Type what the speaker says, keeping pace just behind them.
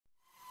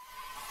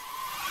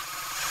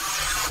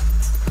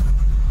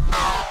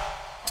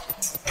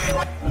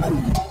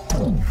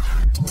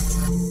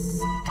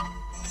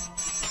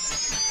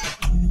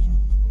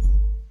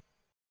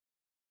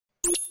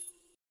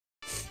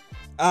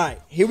All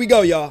right, here we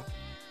go, y'all.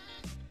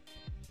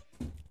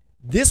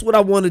 This what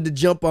I wanted to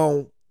jump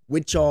on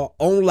with y'all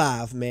on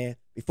live, man.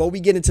 Before we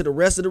get into the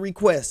rest of the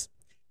requests,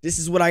 this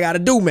is what I got to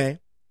do, man.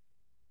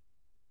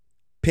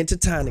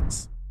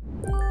 Pentatonix.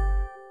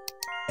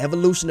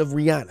 Evolution of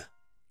Rihanna.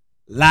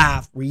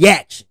 Live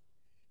reaction.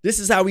 This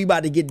is how we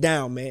about to get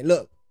down, man.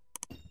 Look.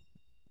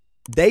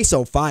 They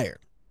so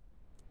fire.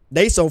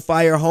 They so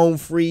fire. Home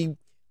free,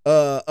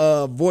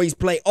 voice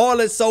play. All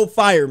is so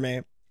fire,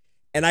 man.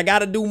 And I got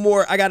to do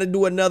more. I got to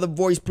do another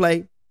voice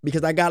play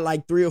because I got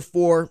like 3 or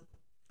 4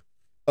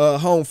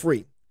 home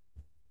free.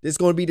 This is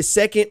going to be the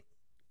second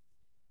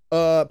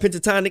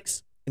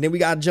Pentatonix. And then we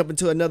got to jump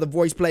into another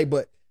voice play.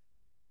 But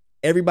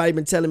everybody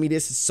been telling me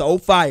this is so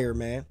fire,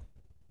 man.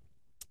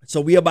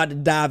 So we about to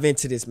dive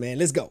into this, man.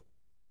 Let's go.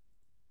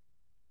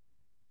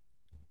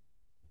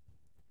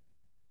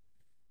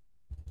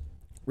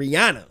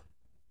 Rihanna.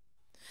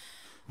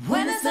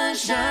 When the sun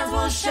shines,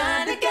 we'll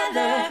shine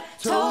together.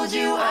 Told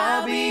you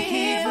I'll be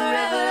here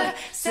forever.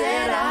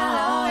 Said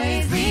I'll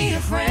always be your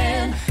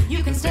friend.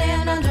 You can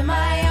stand under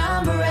my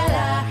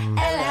umbrella.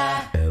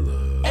 Ella.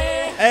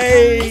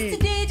 Hey. Mr.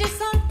 DJ,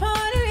 some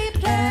party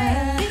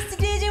replay. Mr.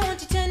 DJ, won't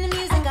you turn the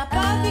music up?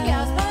 Off the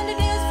house, on the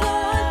dance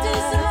floor, want to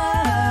some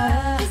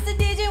more. Mr.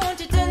 DJ, won't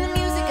you turn the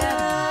music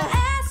up?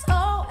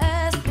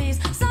 SOS, please,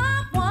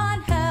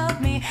 someone help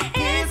me.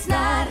 It's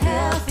not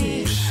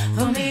healthy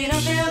for me to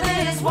feel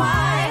this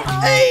why.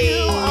 Hey.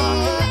 You are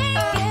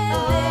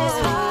this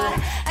hard.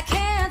 I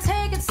can't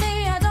take it,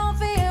 see, I don't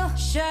feel.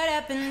 Shut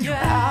up and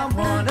drive. I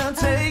wanna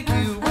take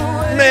you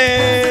away.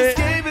 Man.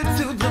 Escape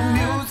into the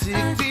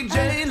music,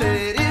 DJ,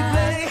 let it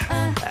play.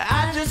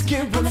 I just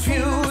can't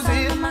refuse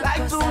it,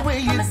 like the way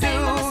you do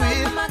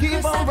it.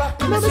 Keep on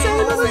rocking the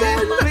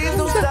music. Please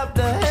don't stop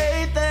the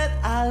hate that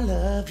I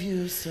love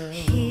you so.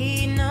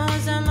 He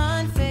knows I'm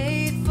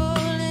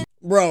unfaithful.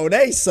 Bro,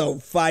 they so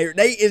fire.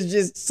 They is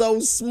just so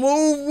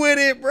smooth with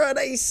it, bro.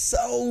 They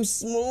so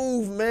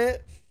smooth, man.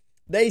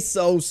 They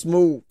so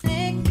smooth.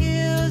 It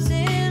kills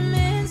him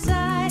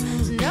inside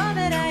to know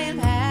that I am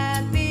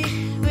happy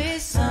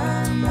with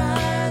some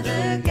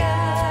other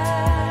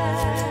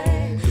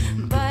guy.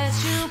 But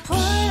you put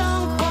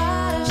on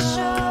quite a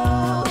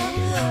show,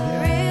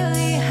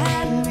 really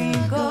had me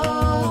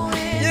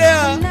going.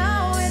 Yeah.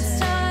 Now it's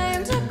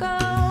time to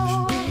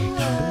go.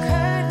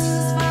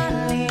 Curtains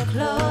finally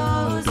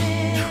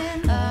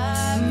closing,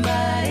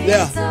 but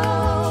it's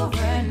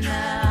over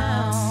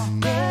now.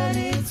 But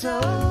it's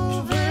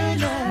over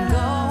now. Go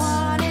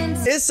on and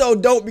It's so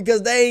dope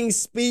because they ain't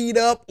speed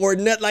up or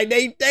nothing. Like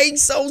they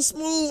so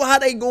smooth. How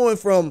they going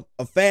from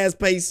a fast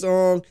paced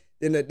song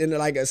then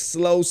like a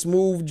slow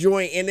smooth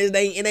joint, and it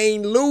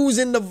ain't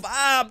losing the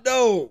vibe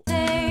though.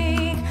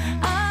 take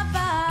a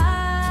bow.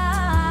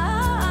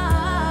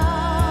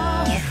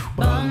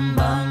 Bum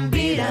bum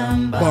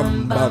be-dum,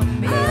 Bum, bum,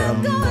 I'm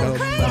bum, going bum,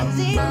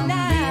 crazy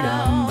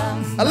now.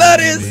 I love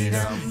this.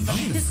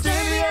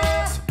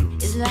 Hysteria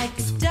is like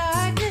the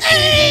darkness in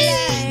the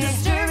night.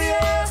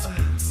 Hysteria,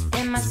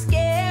 am I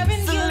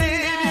scaring you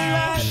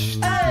now?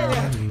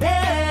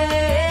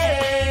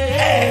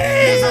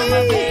 Hey, I'm a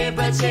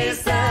paper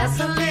chaser,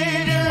 so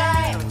live your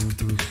life.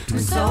 I'm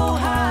so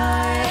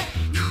high.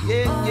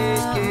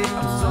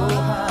 I'm so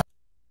high.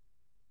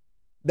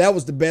 That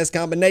was the best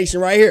combination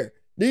right here.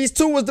 These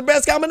two was the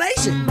best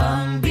combination.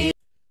 Bum be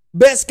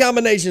Best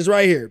combinations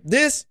right here.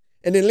 This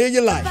and then live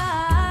your life.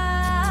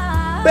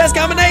 Best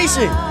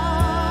combination.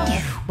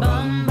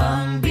 bum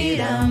bum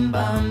be-dum,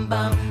 bum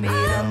bum be-dum.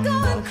 I'm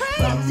going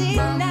crazy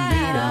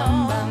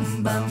now.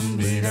 Bum bum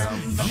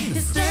be-dum.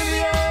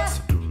 Hysteria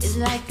is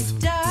like the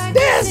darkness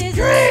That's in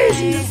the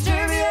crazy. night.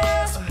 Hysteria,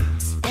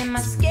 am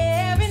I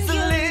scaring you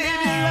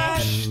now?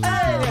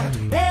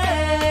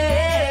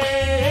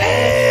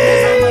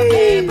 Cause I'm a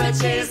paper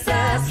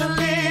chaser, so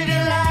live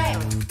your life.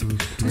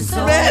 I'm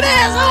so Man,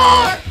 that's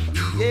hard.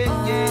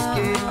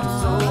 I'm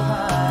so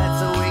high,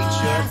 it's a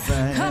waitress.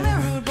 Come here,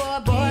 rude boy,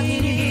 boy, can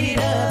you get it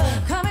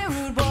up? Come here,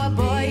 rude boy,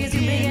 boy, is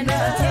you big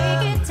enough?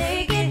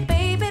 Take it,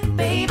 baby,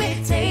 baby,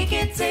 take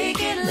it,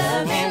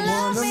 love me, I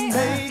love wanna me.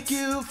 make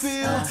you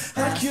feel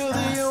like you're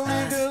the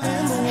only girl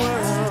in the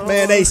world.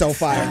 Man, they so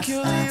fire. Like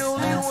you're the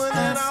only one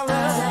that I'll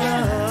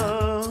ever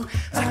love.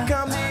 Like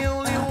I'm the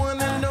only one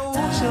that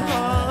knows your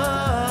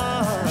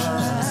heart.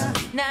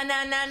 Nah,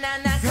 nah, nah, nah,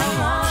 nah,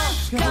 come on,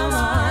 come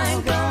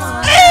on, come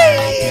on. I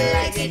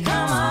like it,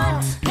 come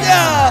on.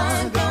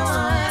 Yeah. Go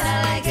on,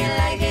 I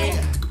like it.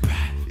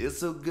 It's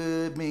so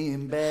good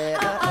being bad.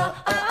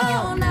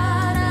 Oh,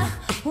 Nana,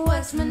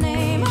 what's my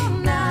name? Oh,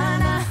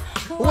 Nana,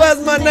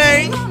 What's my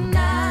name? Oh,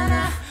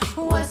 Nana,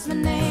 what's my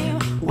name?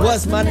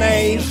 What's my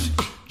name?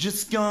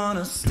 Just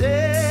gonna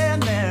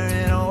stand there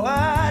and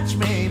watch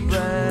me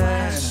burn.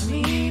 Watch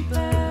me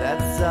burn.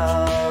 That's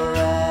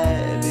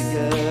alright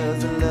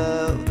because I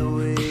love the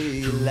way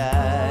you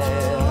lie.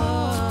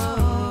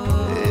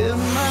 In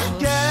my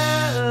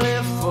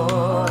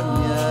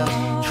California,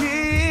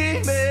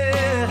 keep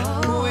it.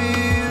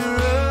 We're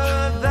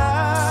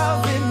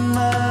 1,000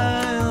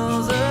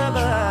 miles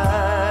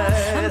apart.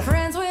 I'm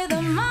friends with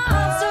a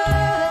monster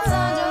that's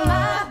under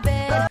my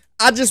bed.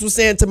 I just was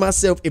saying to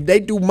myself, if they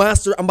do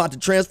Monster, I'm about to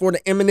transform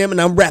to Eminem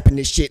and I'm rapping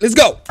this shit. Let's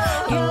go.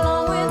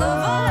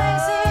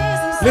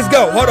 Let's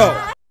go. Hold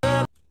on.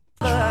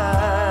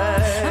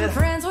 I'm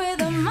friends with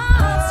the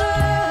monster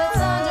that's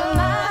under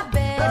my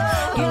bed.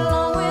 You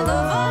along with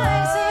the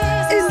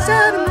voices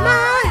inside of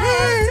my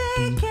head.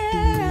 Take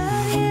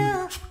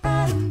care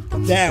of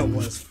you. That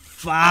was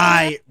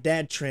fire.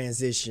 That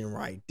transition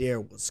right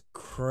there was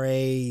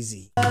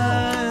crazy.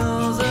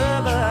 I'm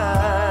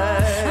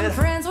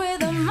friends with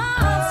the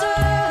monster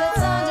that's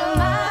under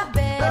my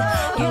bed.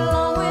 You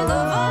along with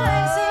the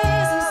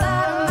voices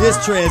inside of my This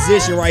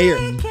transition right here.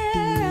 Take care of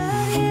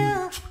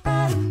you.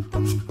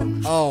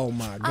 Oh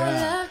my I God.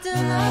 love to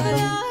love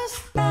yours.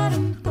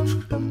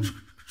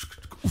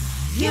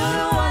 You're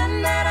the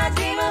one that I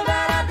dream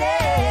about all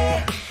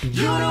day.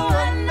 You're the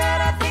one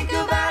that I think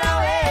about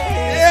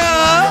always.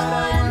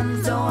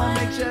 Yeah. So I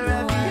make sure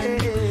every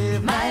day.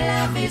 My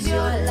love is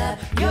your love.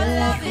 Your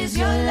love is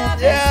your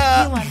love.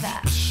 Yeah. You want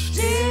that?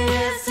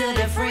 Cheers to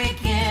the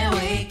freaking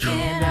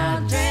weekend. I'll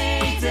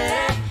drink to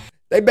that.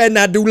 They better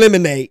not do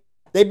lemonade.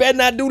 They better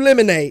not do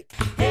lemonade.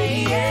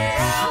 Hey,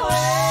 yeah,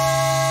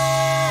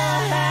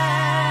 where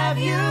have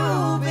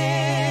you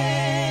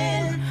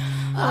been?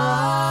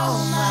 All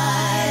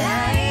my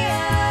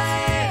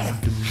life.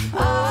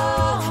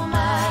 All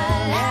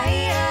my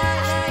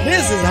life.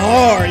 This is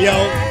hard, yo.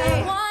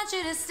 I want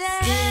you to stay.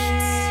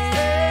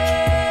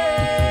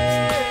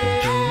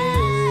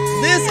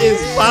 This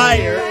is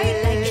fire.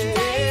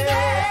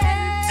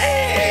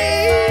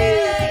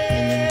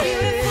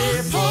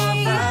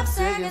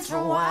 For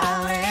a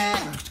while.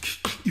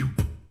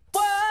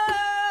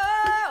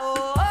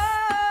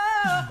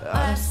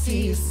 I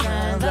see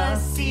signs, I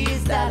see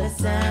dollar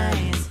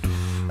signs.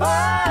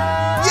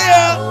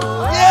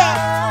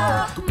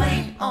 Yeah.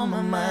 Money on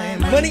my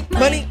mind, Money,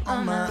 money.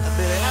 on my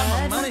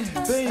Money,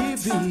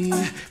 baby,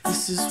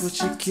 this is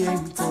what you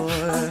came for.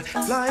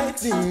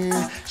 Lightning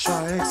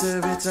strikes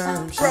every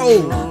time she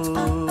Bro. goes.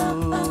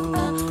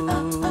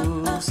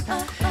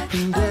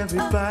 And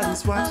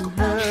everybody's watching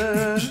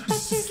her.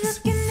 She's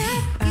looking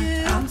at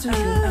you. I'm too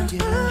good,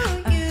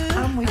 yeah.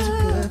 I'm way too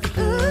good for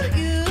good.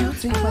 You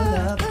take my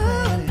love for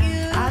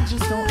granted. I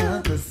just don't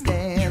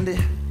understand it.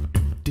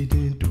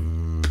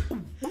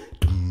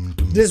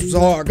 This was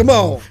hard. Come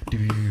on.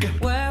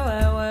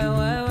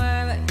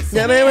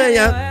 Yeah, man,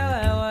 yeah.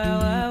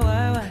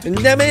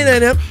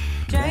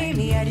 Drive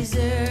me, I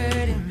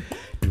desert him.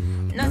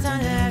 No time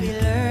to have you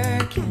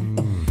lurking.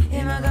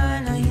 In my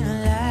gun, no, you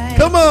don't like.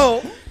 Come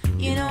on.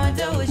 You know I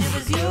told you it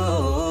was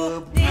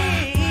you. Me.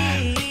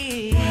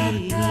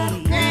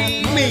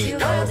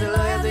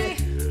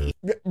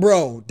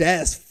 Bro,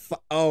 that's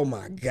oh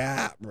my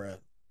God, bro.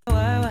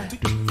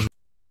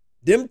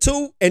 Them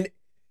two and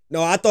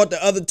no, I thought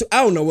the other two.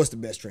 I don't know what's the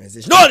best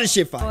transition. All this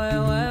shit fire.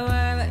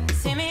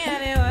 See me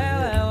happy,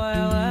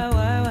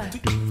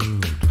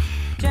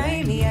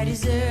 drive me, I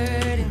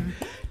desert him.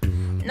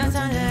 No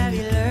time to have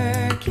you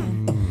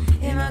lurking.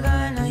 In my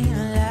gun, no, you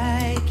don't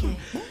like it.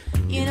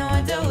 You know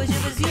I told you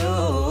it was you.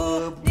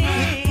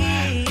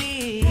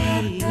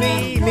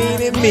 Me,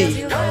 meaning me.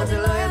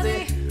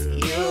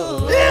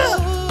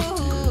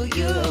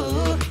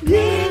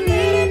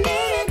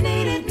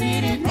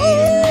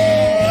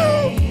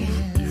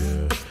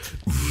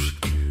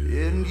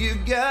 And you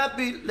got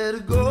me, let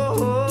it go.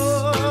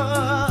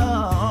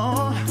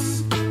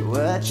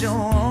 What you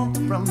want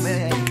from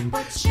me?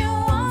 What you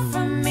want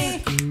from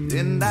me?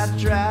 And I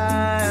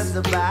tried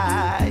to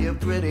buy a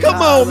pretty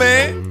Come on,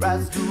 man.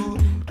 price too.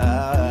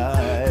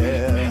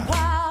 Wow,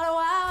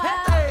 wow,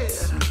 Hey.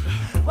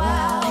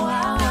 wow,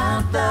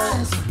 wow,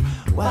 wow,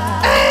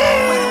 wow.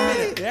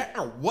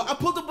 What? I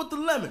pulled up with the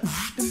lemon.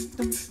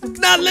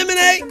 Not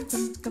lemonade.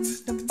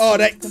 Oh,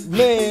 that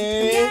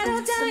man.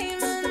 Ghetto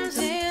diamonds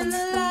in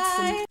the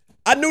light.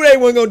 I knew they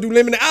weren't gonna do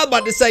lemonade. I was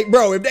about to say,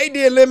 bro, if they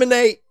did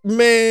lemonade,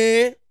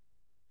 man,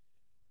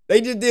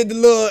 they just did the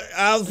little.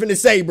 I was finna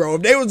say, bro,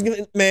 if they was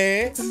gonna,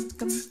 man.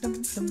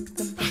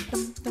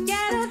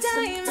 Ghetto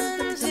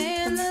diamonds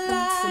in the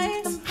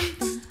light.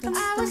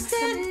 I was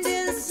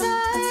standing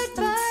side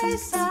by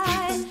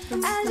side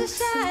as a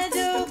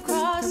shadow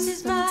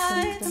crosses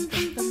mine.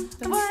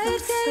 What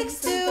it takes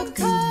to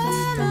come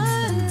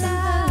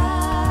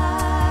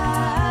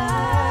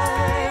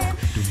alive.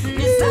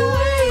 It's the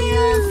way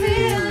I'm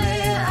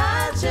feeling,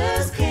 I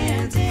just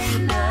can't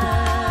deny.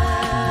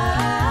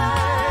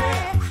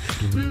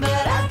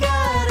 But I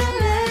gotta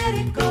let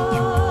it go.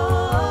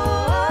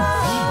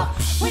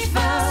 We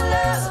found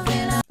love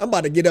in I'm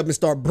about to get up and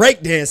start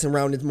breakdancing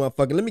around this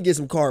motherfucker. Let me get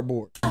some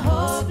cardboard. a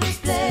hopeless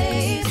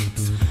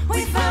place.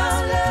 We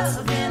found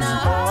love in a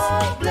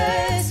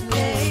hopeless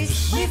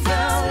place. We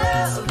found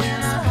love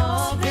in a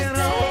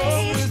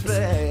hopeless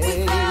place.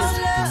 We found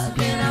love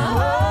in a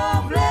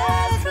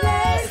hopeless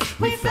place.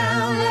 We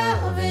found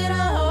love in a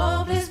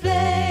hopeless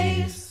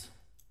place.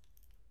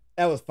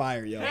 That was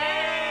fire, yo.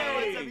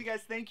 Hey, love you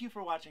guys. Thank you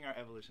for watching our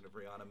Evolution of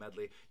Rihanna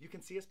medley. You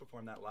can see us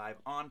perform that live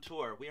on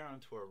tour. We are on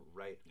tour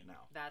right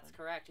now. That's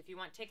correct. If you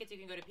want tickets, you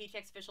can go to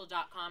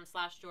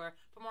ptxofficial.com/tour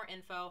for more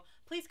info.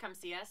 Please come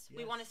see us.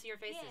 We want to see your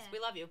faces. Yeah. We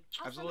love you.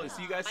 Absolutely.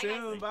 See you guys Bye, guys.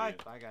 soon. Bye.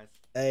 Bye, guys.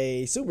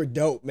 Hey, super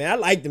dope, man. I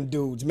like them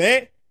dudes,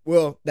 man.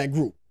 Well, that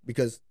group,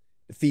 because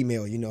the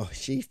female, you know,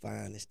 she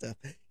fine and stuff.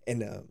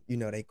 And, you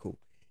know, they cool.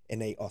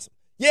 And they awesome.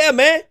 Yeah,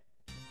 man.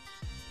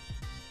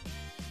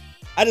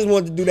 I just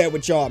wanted to do that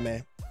with y'all,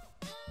 man.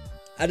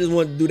 I just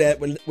wanted to do that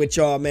with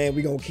y'all, man.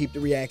 We gonna keep the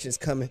reactions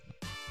coming.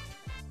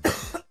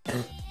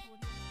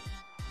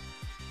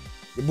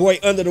 Your boy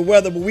under the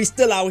weather, but we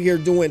still out here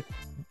doing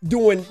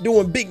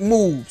big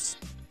moves.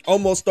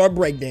 Almost start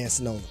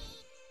breakdancing on them.